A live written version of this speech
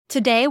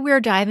Today, we're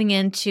diving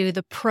into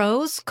the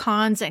pros,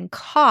 cons, and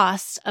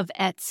costs of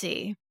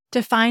Etsy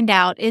to find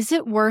out, is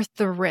it worth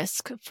the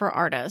risk for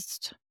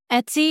artists?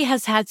 Etsy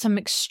has had some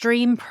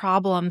extreme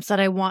problems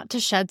that I want to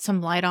shed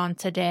some light on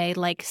today,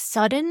 like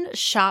sudden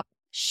shop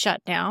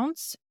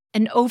shutdowns,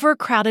 an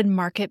overcrowded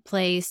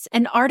marketplace,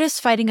 and artists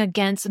fighting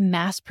against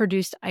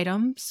mass-produced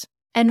items,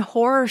 and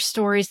horror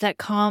stories that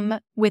come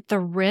with the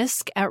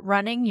risk at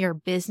running your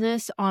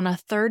business on a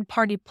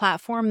third-party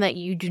platform that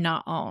you do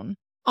not own.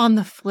 On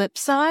the flip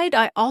side,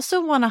 I also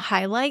want to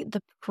highlight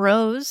the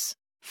pros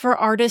for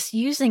artists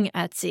using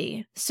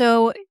Etsy,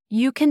 so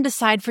you can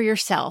decide for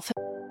yourself.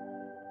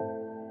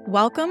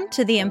 Welcome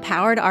to the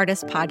Empowered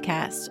Artist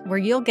Podcast, where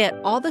you'll get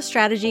all the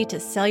strategy to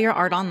sell your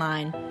art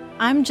online.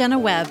 I'm Jenna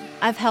Webb.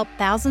 I've helped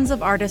thousands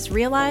of artists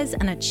realize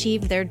and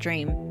achieve their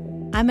dream.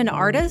 I'm an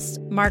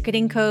artist,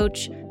 marketing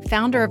coach,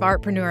 founder of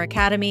Artpreneur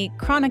Academy,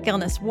 chronic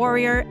illness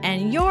warrior,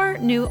 and your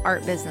new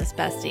art business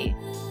bestie.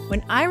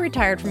 When I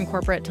retired from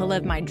corporate to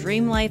live my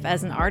dream life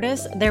as an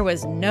artist, there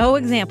was no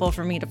example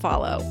for me to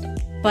follow.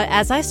 But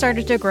as I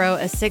started to grow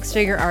a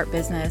six-figure art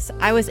business,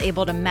 I was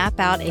able to map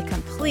out a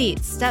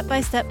complete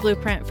step-by-step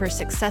blueprint for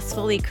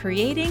successfully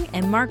creating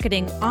and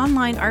marketing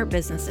online art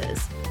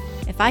businesses.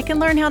 If I can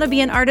learn how to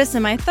be an artist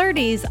in my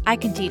 30s, I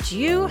can teach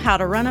you how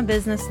to run a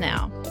business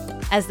now.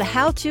 As the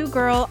how-to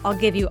girl, I'll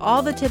give you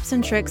all the tips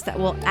and tricks that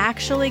will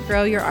actually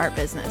grow your art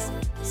business.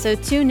 So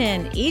tune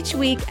in each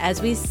week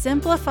as we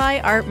simplify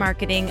art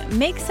marketing,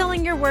 make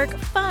selling your work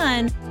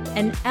fun,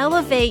 and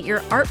elevate your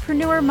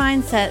artpreneur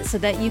mindset so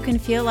that you can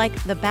feel like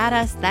the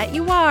badass that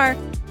you are,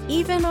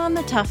 even on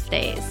the tough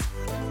days.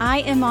 I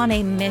am on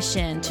a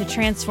mission to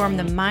transform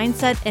the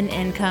mindset and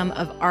income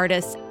of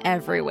artists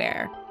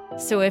everywhere.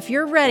 So if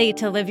you're ready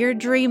to live your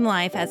dream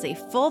life as a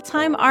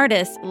full-time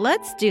artist,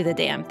 let's do the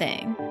damn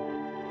thing.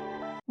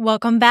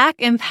 Welcome back,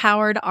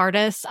 Empowered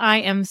Artists. I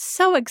am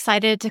so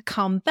excited to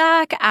come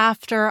back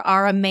after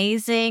our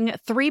amazing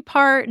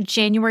 3-part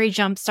January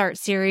Jumpstart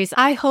series.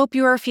 I hope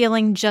you are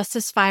feeling just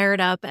as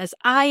fired up as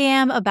I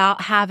am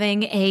about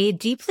having a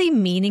deeply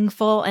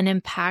meaningful and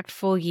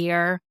impactful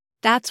year.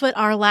 That's what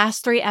our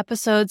last 3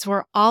 episodes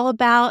were all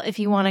about. If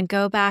you want to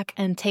go back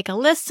and take a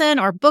listen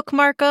or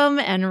bookmark them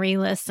and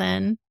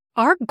re-listen.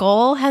 Our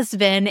goal has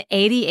been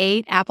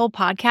 88 Apple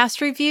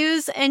Podcast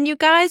reviews, and you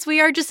guys, we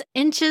are just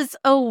inches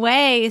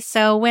away.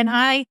 So when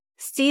I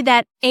see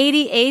that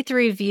 88th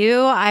review,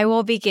 I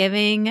will be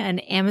giving an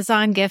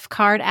Amazon gift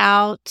card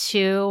out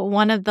to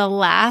one of the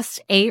last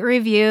 8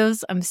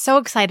 reviews. I'm so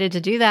excited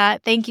to do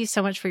that. Thank you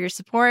so much for your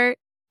support.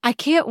 I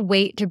can't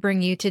wait to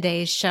bring you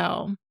today's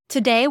show.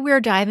 Today, we're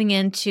diving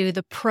into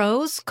the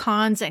pros,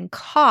 cons, and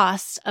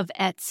costs of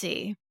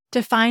Etsy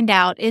to find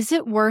out, is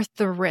it worth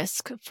the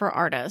risk for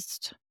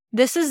artists?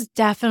 This is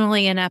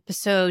definitely an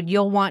episode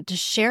you'll want to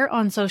share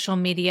on social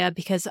media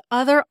because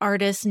other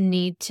artists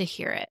need to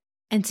hear it.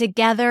 And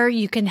together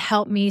you can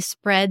help me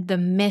spread the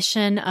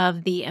mission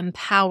of the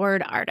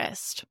empowered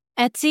artist.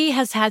 Etsy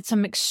has had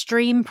some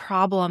extreme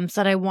problems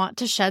that I want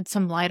to shed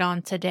some light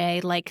on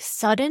today, like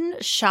sudden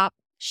shop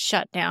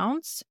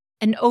shutdowns,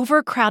 an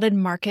overcrowded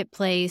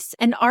marketplace,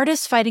 and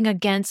artists fighting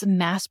against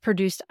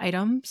mass-produced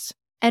items,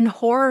 and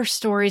horror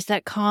stories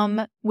that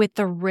come with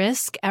the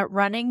risk at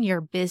running your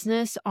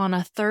business on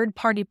a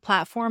third-party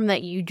platform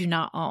that you do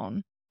not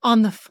own.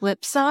 On the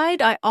flip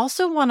side, I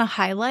also want to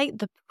highlight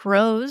the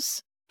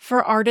pros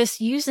for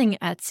artists using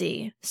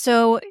Etsy,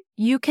 so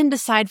you can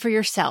decide for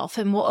yourself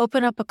and we'll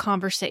open up a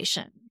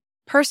conversation.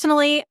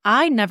 Personally,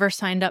 I never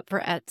signed up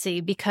for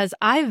Etsy because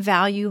I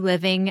value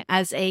living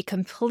as a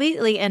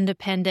completely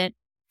independent,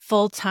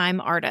 full-time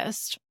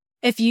artist.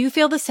 If you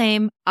feel the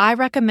same, I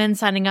recommend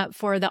signing up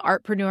for the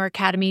Artpreneur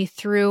Academy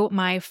through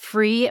my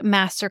free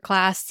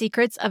masterclass,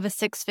 Secrets of a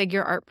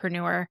Six-Figure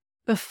Artpreneur,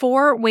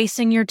 before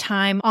wasting your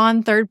time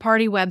on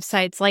third-party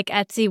websites like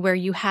Etsy where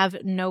you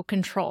have no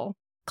control.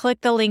 Click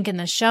the link in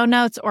the show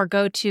notes or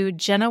go to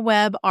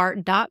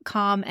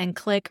jennawebbart.com and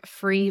click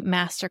free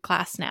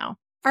masterclass now.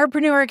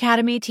 Artpreneur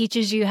Academy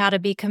teaches you how to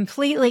be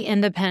completely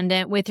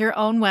independent with your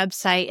own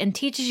website and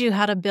teaches you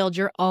how to build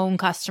your own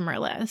customer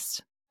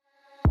list.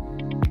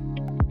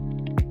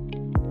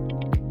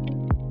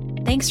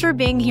 Thanks for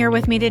being here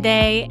with me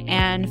today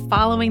and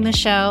following the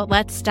show.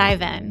 Let's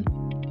dive in.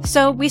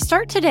 So we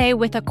start today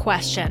with a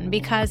question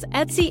because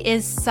Etsy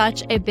is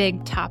such a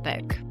big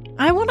topic.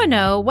 I want to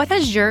know, what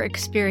has your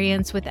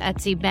experience with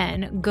Etsy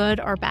been, good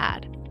or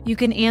bad? You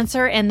can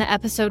answer in the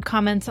episode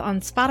comments on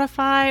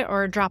Spotify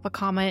or drop a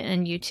comment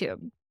in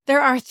YouTube.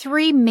 There are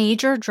 3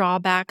 major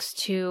drawbacks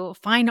to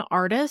fine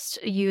artists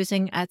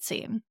using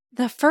Etsy.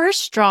 The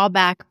first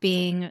drawback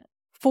being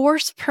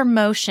forced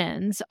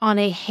promotions on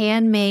a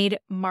handmade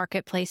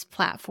marketplace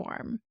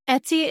platform.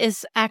 Etsy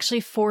is actually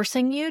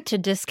forcing you to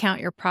discount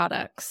your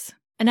products.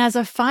 And as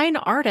a fine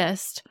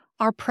artist,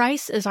 our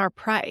price is our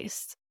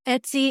price.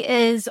 Etsy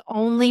is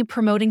only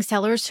promoting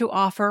sellers who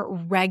offer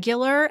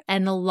regular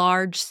and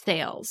large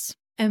sales.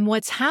 And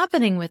what's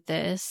happening with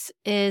this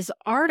is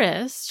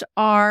artists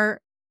are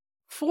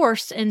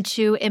forced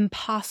into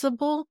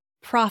impossible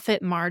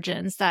profit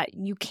margins that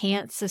you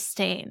can't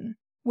sustain.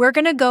 We're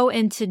going to go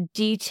into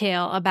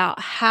detail about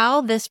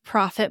how this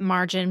profit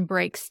margin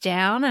breaks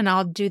down, and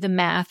I'll do the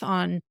math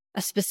on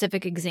a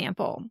specific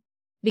example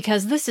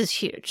because this is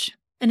huge.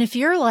 And if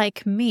you're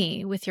like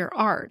me with your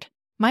art,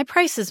 my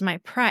price is my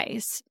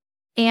price.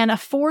 And a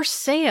forced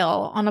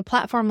sale on a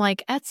platform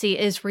like Etsy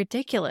is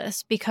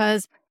ridiculous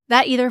because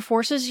that either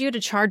forces you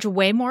to charge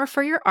way more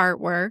for your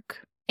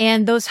artwork,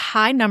 and those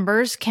high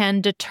numbers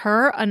can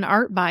deter an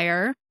art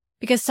buyer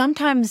because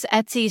sometimes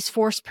Etsy's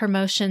forced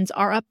promotions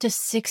are up to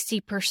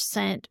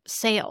 60%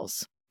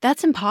 sales.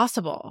 That's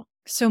impossible.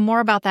 So more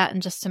about that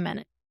in just a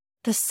minute.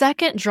 The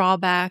second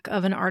drawback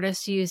of an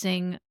artist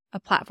using a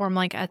platform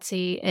like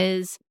Etsy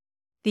is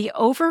the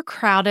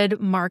overcrowded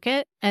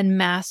market and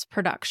mass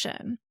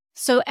production.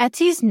 So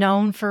Etsy's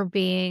known for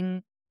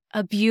being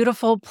a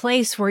beautiful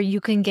place where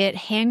you can get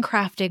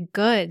handcrafted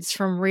goods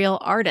from real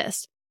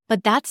artists,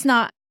 but that's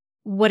not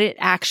what it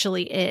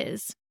actually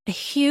is. A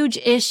huge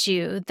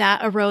issue that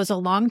arose a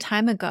long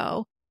time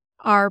ago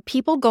are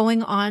people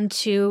going on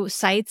to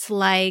sites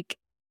like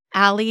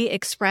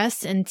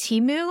AliExpress and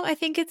Temu, I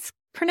think it's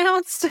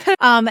pronounced.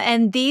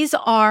 And these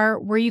are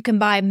where you can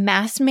buy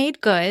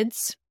mass-made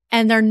goods,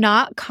 and they're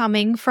not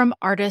coming from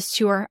artists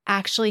who are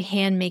actually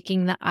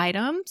hand-making the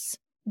items.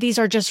 These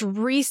are just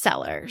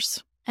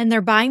resellers, and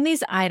they're buying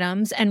these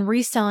items and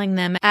reselling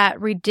them at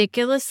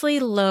ridiculously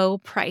low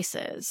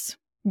prices.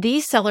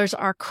 These sellers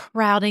are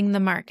crowding the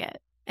market,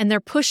 and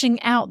they're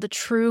pushing out the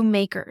true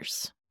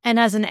makers. And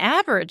as an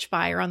average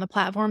buyer on the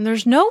platform,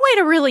 there's no way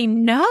to really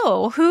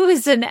know who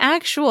is an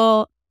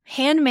actual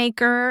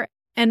handmaker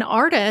and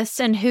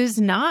artist and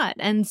who's not.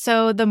 And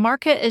so the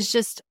market is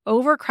just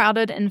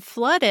overcrowded and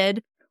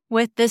flooded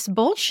with this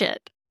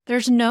bullshit.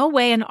 There's no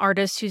way an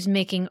artist who's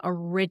making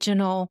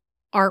original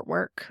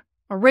artwork,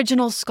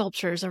 original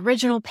sculptures,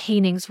 original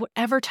paintings,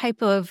 whatever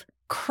type of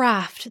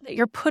craft that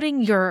you're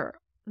putting your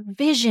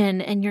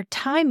vision and your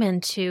time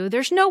into,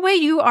 there's no way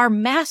you are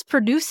mass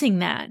producing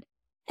that.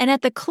 And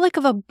at the click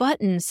of a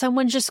button,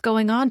 someone's just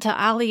going on to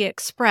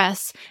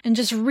AliExpress and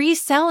just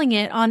reselling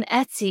it on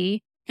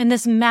Etsy, and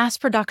this mass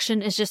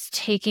production is just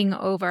taking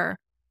over.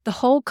 The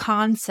whole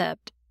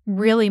concept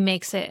really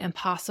makes it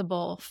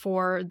impossible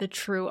for the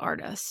true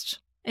artist,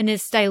 and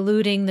it's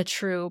diluting the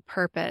true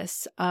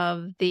purpose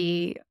of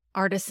the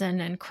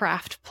artisan and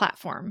craft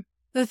platform.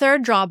 The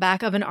third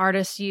drawback of an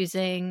artist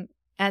using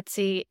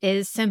Etsy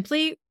is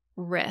simply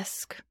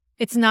risk.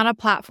 It's not a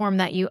platform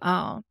that you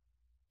own.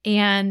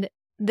 And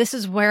this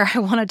is where I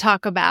want to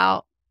talk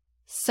about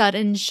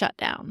sudden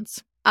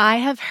shutdowns. I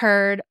have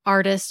heard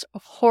artist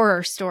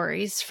horror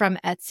stories from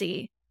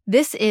Etsy.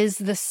 This is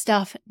the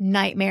stuff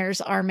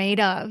nightmares are made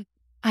of.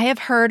 I have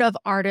heard of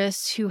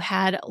artists who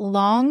had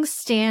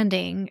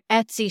long-standing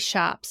Etsy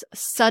shops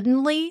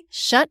suddenly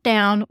shut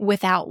down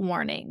without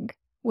warning.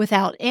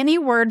 Without any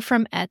word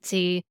from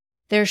Etsy,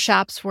 their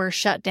shops were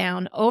shut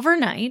down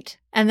overnight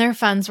and their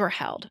funds were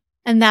held.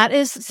 And that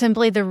is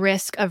simply the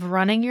risk of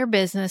running your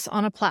business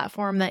on a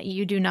platform that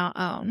you do not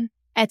own.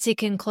 Etsy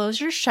can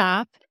close your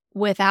shop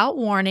without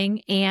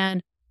warning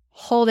and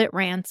hold it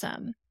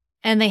ransom.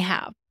 And they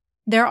have.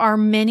 There are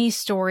many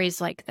stories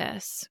like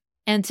this.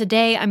 And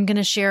today I'm going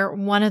to share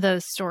one of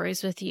those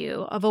stories with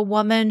you of a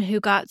woman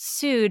who got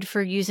sued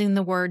for using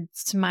the word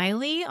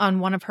smiley on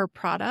one of her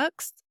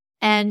products.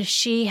 And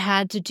she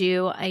had to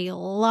do a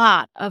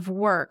lot of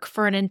work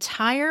for an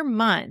entire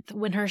month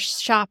when her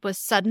shop was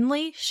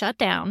suddenly shut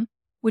down,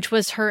 which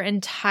was her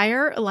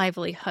entire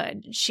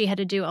livelihood. She had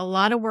to do a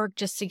lot of work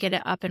just to get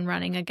it up and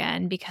running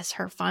again because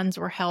her funds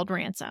were held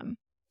ransom.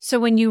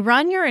 So when you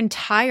run your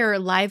entire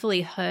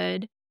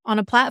livelihood on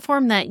a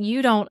platform that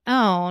you don't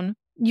own,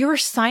 you're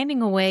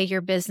signing away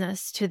your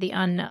business to the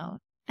unknown.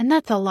 And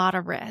that's a lot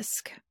of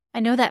risk. I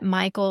know that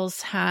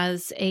Michaels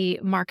has a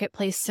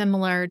marketplace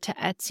similar to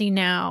Etsy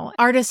now.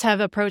 Artists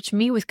have approached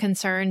me with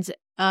concerns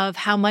of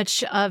how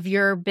much of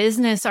your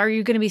business are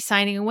you going to be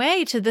signing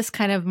away to this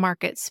kind of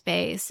market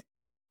space.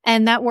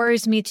 And that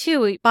worries me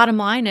too. Bottom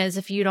line is,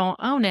 if you don't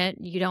own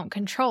it, you don't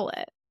control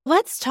it.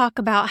 Let's talk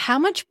about how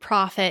much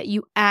profit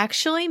you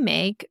actually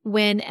make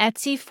when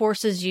Etsy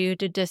forces you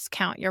to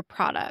discount your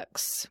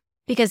products.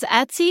 Because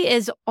Etsy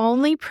is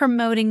only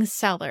promoting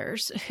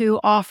sellers who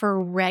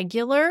offer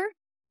regular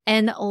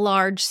and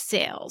large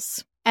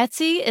sales.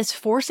 Etsy is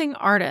forcing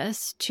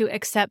artists to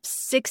accept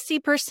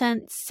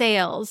 60%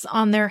 sales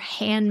on their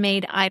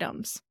handmade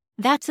items.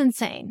 That's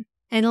insane.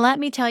 And let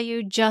me tell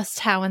you just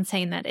how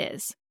insane that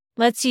is.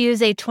 Let's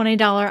use a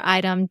 $20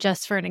 item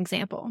just for an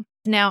example.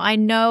 Now, I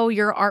know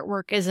your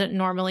artwork isn't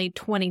normally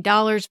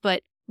 $20,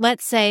 but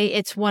let's say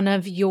it's one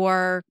of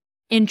your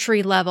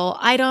entry-level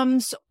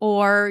items,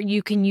 or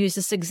you can use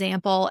this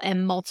example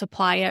and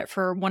multiply it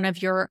for one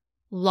of your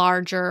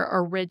larger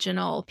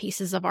original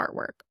pieces of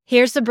artwork.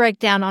 Here's the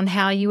breakdown on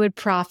how you would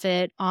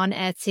profit on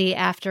Etsy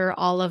after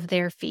all of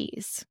their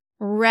fees.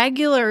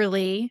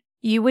 Regularly,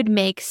 you would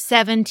make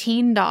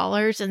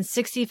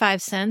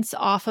 $17.65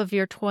 off of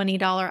your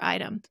 $20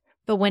 item.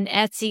 But when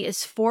Etsy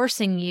is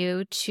forcing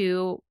you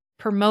to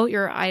promote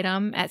your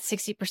item at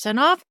 60%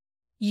 off,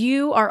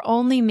 you are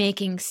only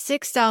making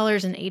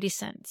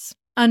 $6.80.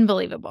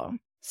 Unbelievable.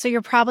 So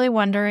you're probably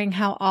wondering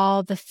how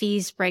all the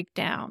fees break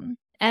down.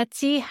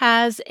 Etsy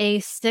has a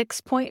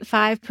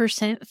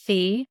 6.5%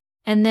 fee,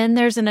 and then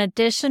there's an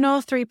additional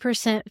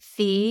 3%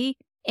 fee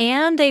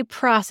and a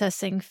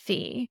processing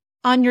fee.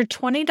 On your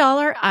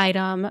 $20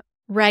 item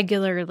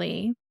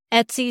regularly,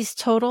 Etsy's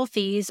total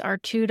fees are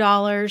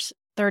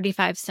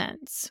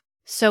 $2.35.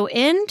 So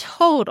in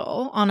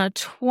total, on a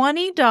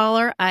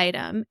 $20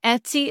 item,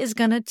 Etsy is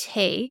going to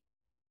take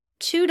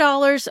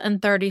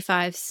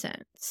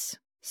 $2.35.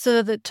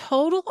 So the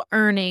total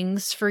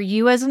earnings for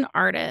you as an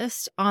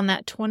artist on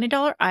that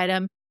 $20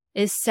 item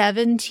is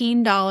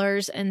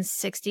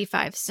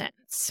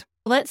 $17.65.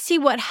 Let's see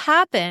what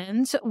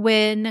happens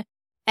when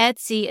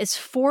Etsy is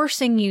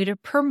forcing you to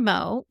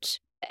promote.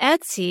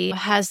 Etsy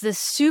has this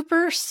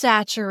super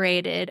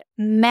saturated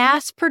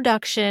mass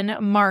production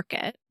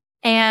market,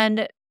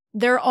 and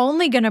they're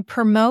only going to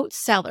promote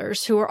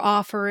sellers who are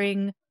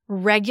offering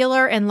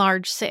regular and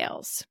large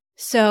sales.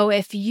 So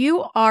if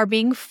you are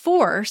being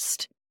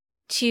forced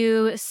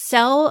to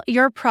sell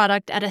your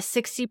product at a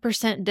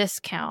 60%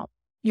 discount,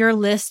 your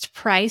list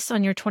price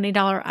on your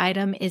 $20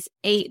 item is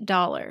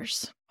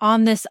 $8.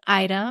 On this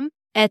item,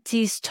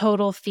 Etsy's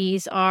total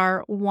fees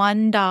are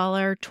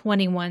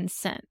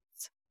 $1.21.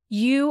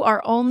 You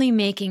are only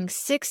making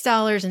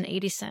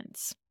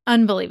 $6.80.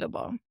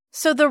 Unbelievable.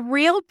 So the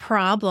real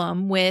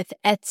problem with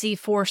Etsy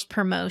forced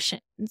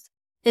promotions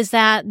is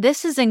that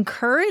this is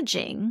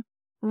encouraging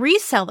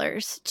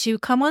resellers to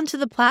come onto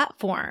the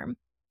platform.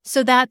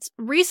 So that's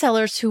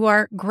resellers who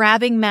are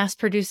grabbing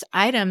mass-produced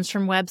items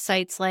from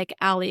websites like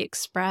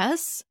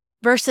AliExpress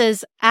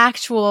versus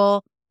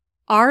actual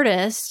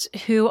artists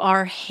who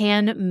are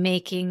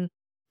hand-making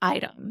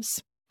items.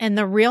 And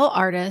the real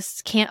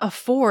artists can't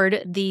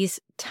afford these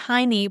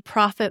tiny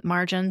profit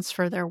margins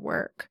for their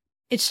work.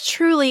 It's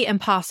truly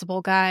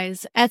impossible,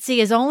 guys. Etsy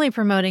is only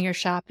promoting your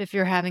shop if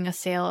you're having a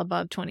sale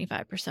above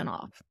 25%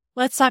 off.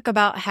 Let's talk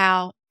about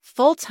how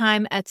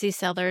full-time Etsy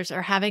sellers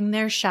are having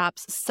their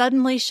shops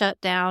suddenly shut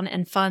down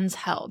and funds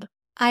held.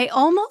 I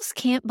almost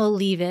can't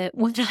believe it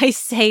when I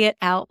say it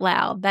out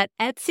loud that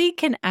Etsy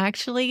can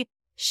actually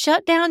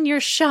shut down your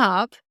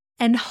shop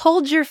and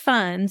hold your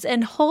funds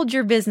and hold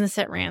your business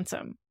at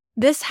ransom.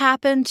 This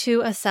happened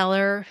to a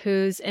seller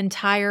whose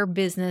entire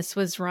business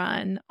was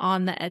run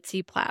on the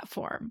Etsy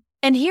platform.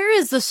 And here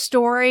is the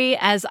story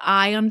as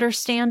I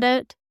understand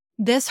it.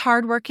 This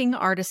hardworking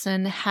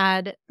artisan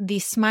had the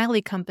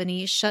Smiley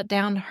company shut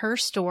down her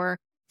store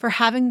for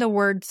having the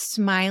word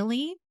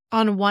smiley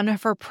on one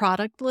of her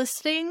product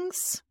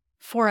listings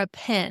for a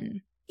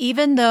pin,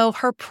 even though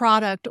her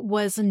product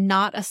was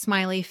not a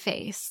smiley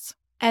face.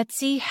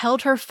 Etsy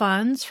held her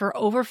funds for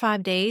over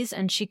 5 days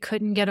and she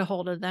couldn't get a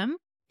hold of them.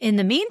 In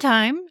the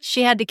meantime,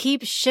 she had to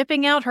keep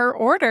shipping out her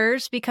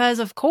orders because,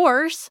 of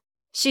course,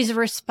 she's a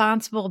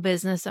responsible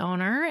business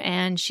owner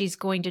and she's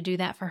going to do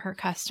that for her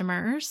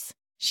customers.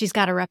 She's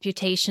got a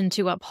reputation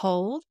to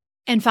uphold.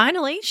 And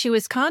finally, she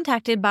was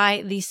contacted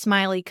by the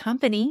Smiley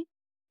company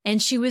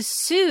and she was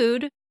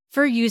sued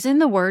for using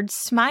the word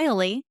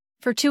smiley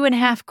for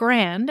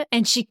 $2,500,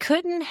 and she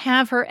couldn't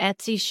have her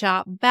Etsy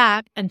shop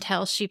back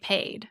until she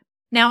paid.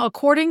 Now,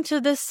 according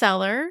to the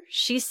seller,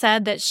 she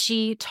said that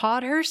she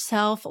taught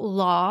herself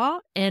law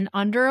in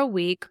under a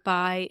week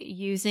by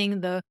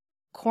using the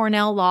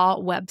Cornell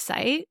Law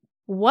website.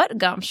 What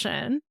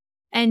gumption!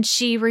 And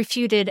she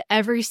refuted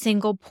every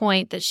single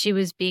point that she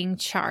was being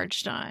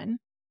charged on,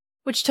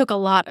 which took a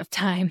lot of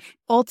time.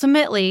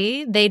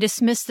 Ultimately, they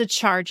dismissed the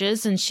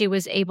charges and she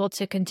was able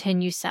to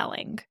continue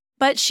selling.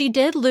 But she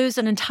did lose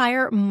an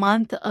entire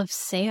month of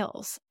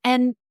sales.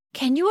 And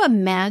can you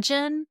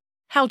imagine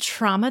how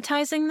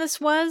traumatizing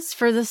this was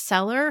for the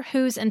seller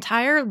whose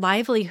entire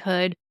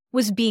livelihood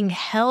was being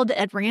held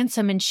at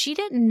ransom and she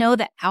didn't know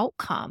the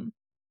outcome?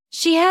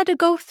 She had to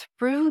go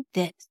through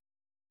this.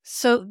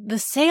 So the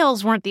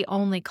sales weren't the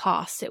only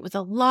cost. It was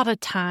a lot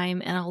of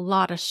time and a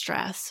lot of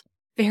stress.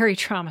 Very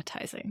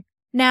traumatizing.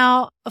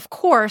 Now, of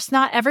course,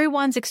 not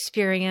everyone's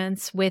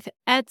experience with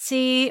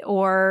Etsy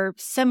or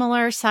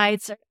similar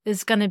sites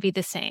is going to be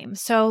the same.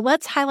 So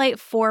let's highlight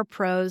 4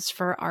 pros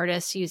for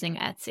artists using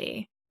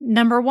Etsy.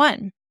 Number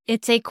 1,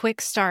 it's a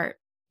quick start.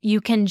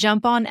 You can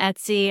jump on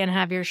Etsy and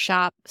have your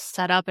shop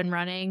set up and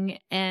running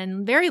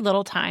in very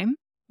little time.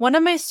 One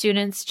of my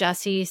students,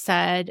 Jessie,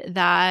 said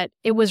that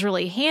it was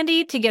really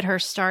handy to get her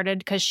started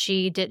because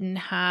she didn't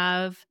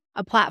have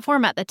a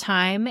platform at the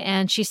time.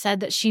 And she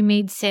said that she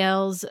made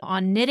sales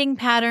on knitting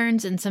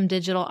patterns and some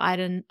digital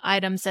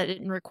items that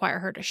didn't require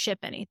her to ship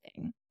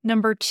anything.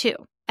 Number 2,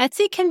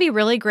 Etsy can be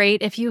really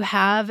great if you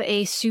have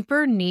a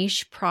super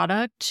niche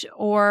product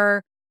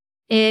or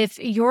if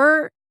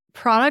your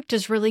product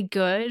is really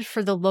good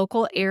for the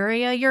local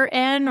area you're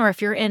in, or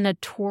if you're in a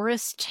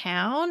tourist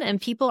town and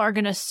people are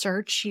going to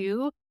search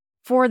you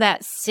for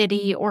that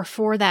city or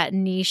for that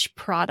niche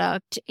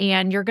product,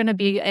 and you're going to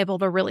be able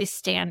to really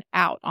stand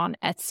out on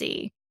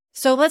Etsy.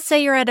 So let's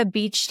say you're at a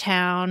beach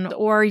town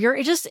or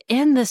you're just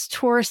in this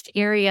tourist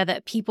area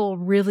that people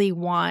really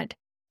want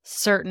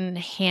certain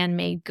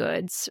handmade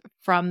goods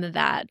from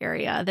that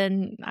area.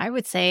 Then I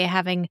would say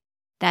having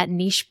that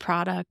niche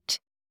product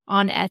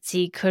on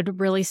Etsy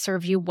could really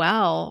serve you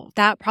well.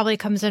 That probably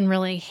comes in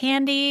really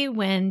handy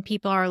when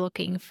people are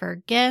looking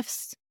for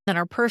gifts that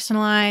are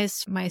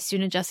personalized. My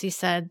student Jessie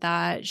said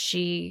that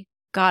she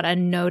got a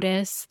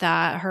notice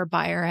that her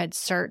buyer had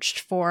searched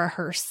for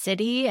her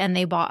city and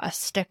they bought a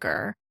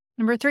sticker.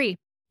 Number 3,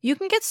 you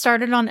can get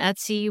started on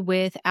Etsy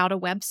without a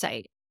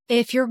website.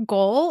 If your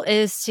goal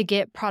is to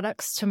get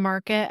products to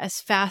market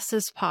as fast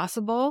as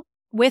possible,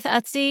 with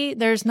Etsy,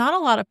 there's not a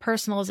lot of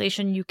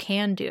personalization you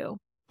can do.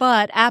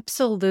 But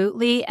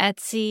absolutely,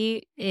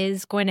 Etsy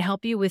is going to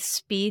help you with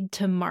speed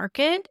to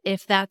market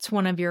if that's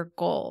one of your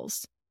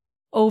goals.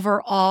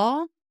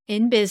 Overall,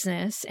 in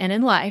business and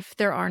in life,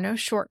 there are no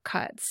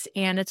shortcuts,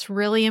 and it's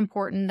really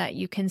important that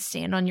you can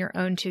stand on your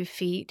own 2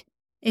 feet.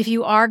 If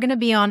you are going to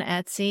be on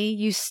Etsy,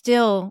 you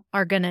still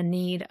are going to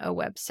need a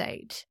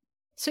website.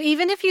 So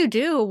even if you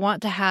do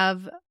want to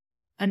have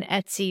an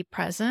Etsy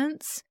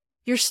presence,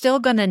 you're still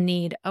going to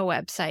need a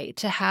website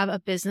to have a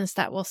business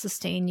that will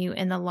sustain you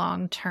in the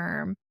long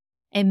term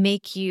and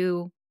make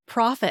you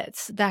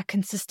profits that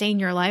can sustain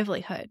your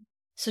livelihood.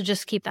 So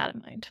just keep that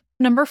in mind.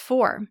 Number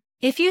 4,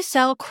 if you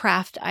sell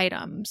craft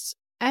items,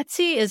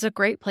 Etsy is a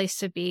great place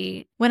to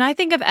be. When I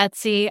think of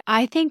Etsy,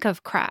 I think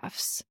of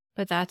crafts,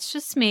 but that's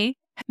just me.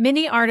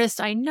 Many artists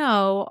I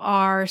know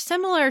are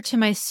similar to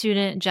my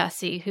student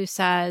Jessie, who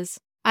says,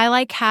 I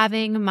like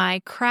having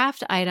my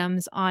craft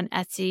items on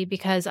Etsy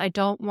because I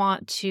don't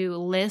want to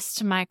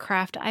list my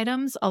craft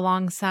items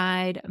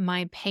alongside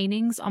my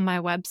paintings on my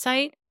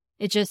website.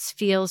 It just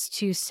feels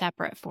too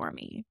separate for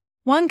me.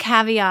 One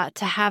caveat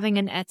to having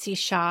an Etsy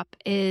shop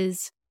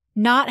is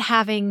not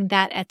having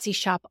that Etsy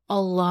shop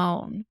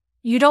alone.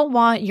 You don't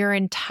want your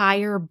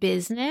entire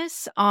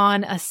business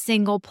on a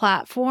single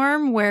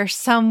platform where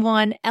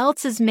someone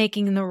else is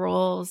making the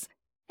rules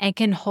and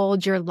can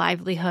hold your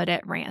livelihood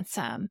at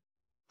ransom.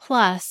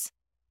 Plus,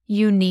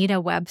 you need a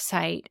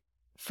website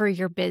for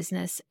your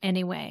business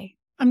anyway.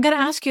 I'm going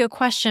to ask you a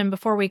question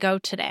before we go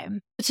today.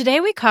 Today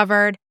we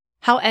covered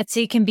how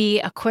Etsy can be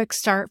a quick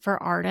start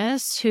for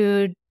artists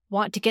who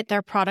want to get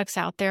their products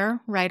out there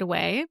right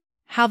away,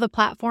 how the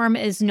platform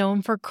is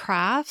known for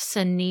crafts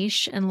and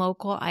niche and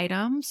local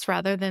items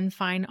rather than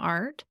fine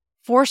art.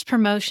 Forced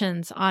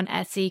promotions on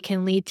Etsy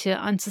can lead to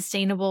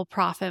unsustainable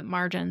profit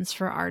margins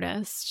for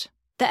artists.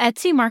 The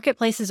Etsy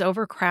marketplace is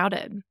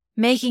overcrowded,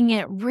 making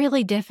it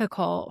really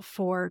difficult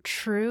for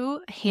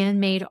true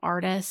handmade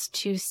artists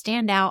to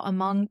stand out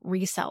among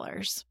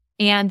resellers.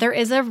 And there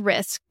is a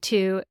risk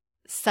to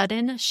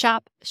sudden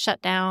shop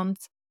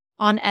shutdowns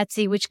on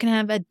Etsy, which can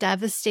have a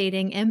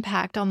devastating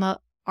impact on the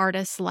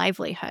artist's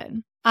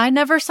livelihood. I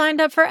never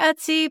signed up for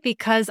Etsy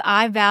because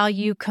I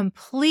value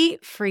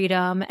complete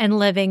freedom and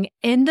living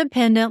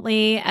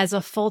independently as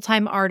a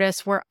full-time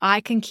artist where I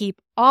can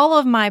keep all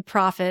of my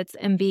profits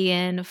and be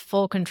in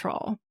full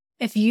control.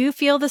 If you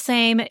feel the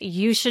same,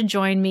 you should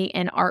join me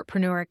in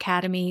Artpreneur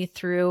Academy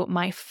through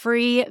my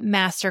free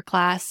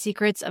masterclass,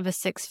 Secrets of a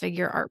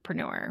Six-Figure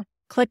Artpreneur.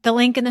 Click the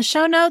link in the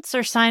show notes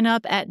or sign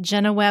up at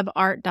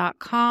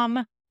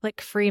jennawebart.com.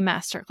 Click free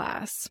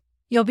masterclass.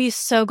 You'll be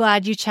so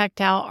glad you checked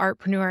out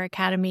Artpreneur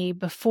Academy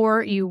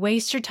before you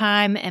waste your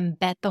time and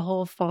bet the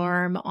whole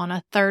farm on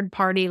a third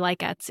party like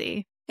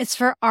Etsy. It's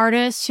for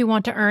artists who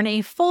want to earn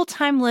a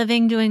full-time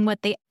living doing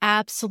what they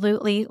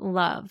absolutely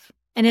love.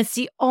 And it's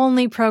the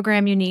only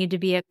program you need to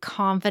be a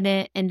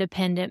confident,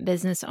 independent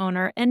business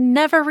owner and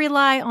never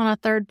rely on a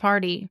third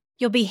party.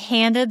 You'll be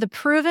handed the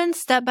proven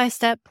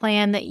step-by-step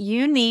plan that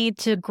you need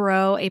to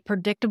grow a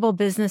predictable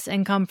business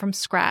income from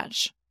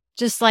scratch.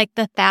 Just like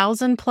the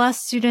 1,000+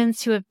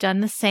 students who have done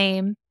the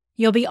same,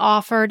 you'll be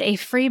offered a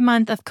free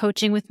month of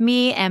coaching with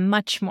me and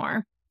much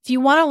more. If you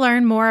want to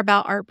learn more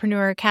about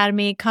Artpreneur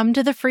Academy, come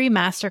to the free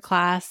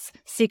masterclass,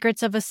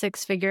 Secrets of a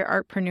Six-Figure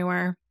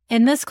Artpreneur.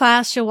 In this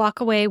class, you'll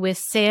walk away with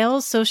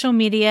sales, social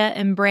media,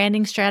 and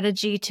branding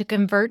strategy to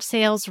convert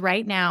sales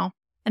right now.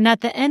 And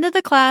at the end of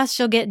the class,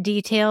 you'll get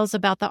details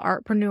about the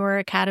Artpreneur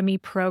Academy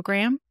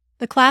program.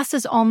 The class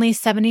is only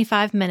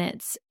 75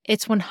 minutes.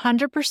 It's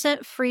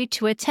 100% free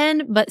to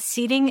attend, but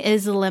seating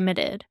is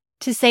limited.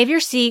 To save your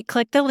seat,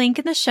 click the link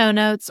in the show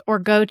notes or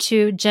go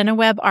to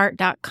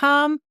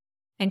jennawebart.com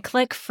and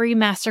click free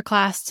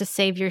masterclass to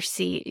save your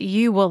seat.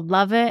 You will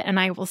love it, and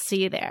I will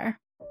see you there.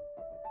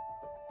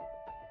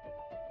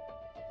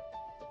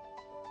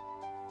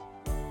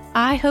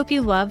 I hope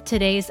you loved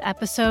today's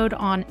episode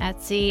on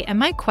Etsy, and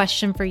my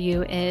question for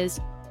you is,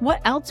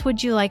 what else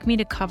would you like me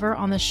to cover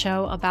on the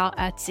show about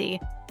Etsy?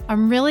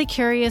 I'm really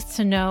curious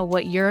to know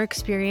what your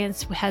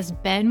experience has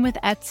been with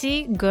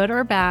Etsy, good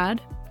or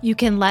bad. You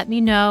can let me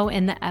know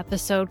in the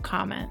episode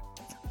comments.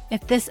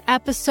 If this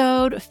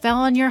episode fell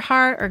on your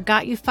heart or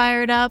got you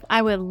fired up,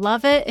 I would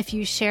love it if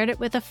you shared it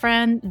with a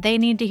friend. They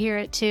need to hear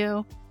it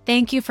too.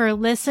 Thank you for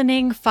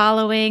listening,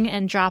 following,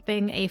 and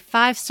dropping a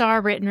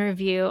 5-star written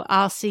review.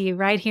 I'll see you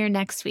right here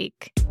next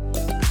week.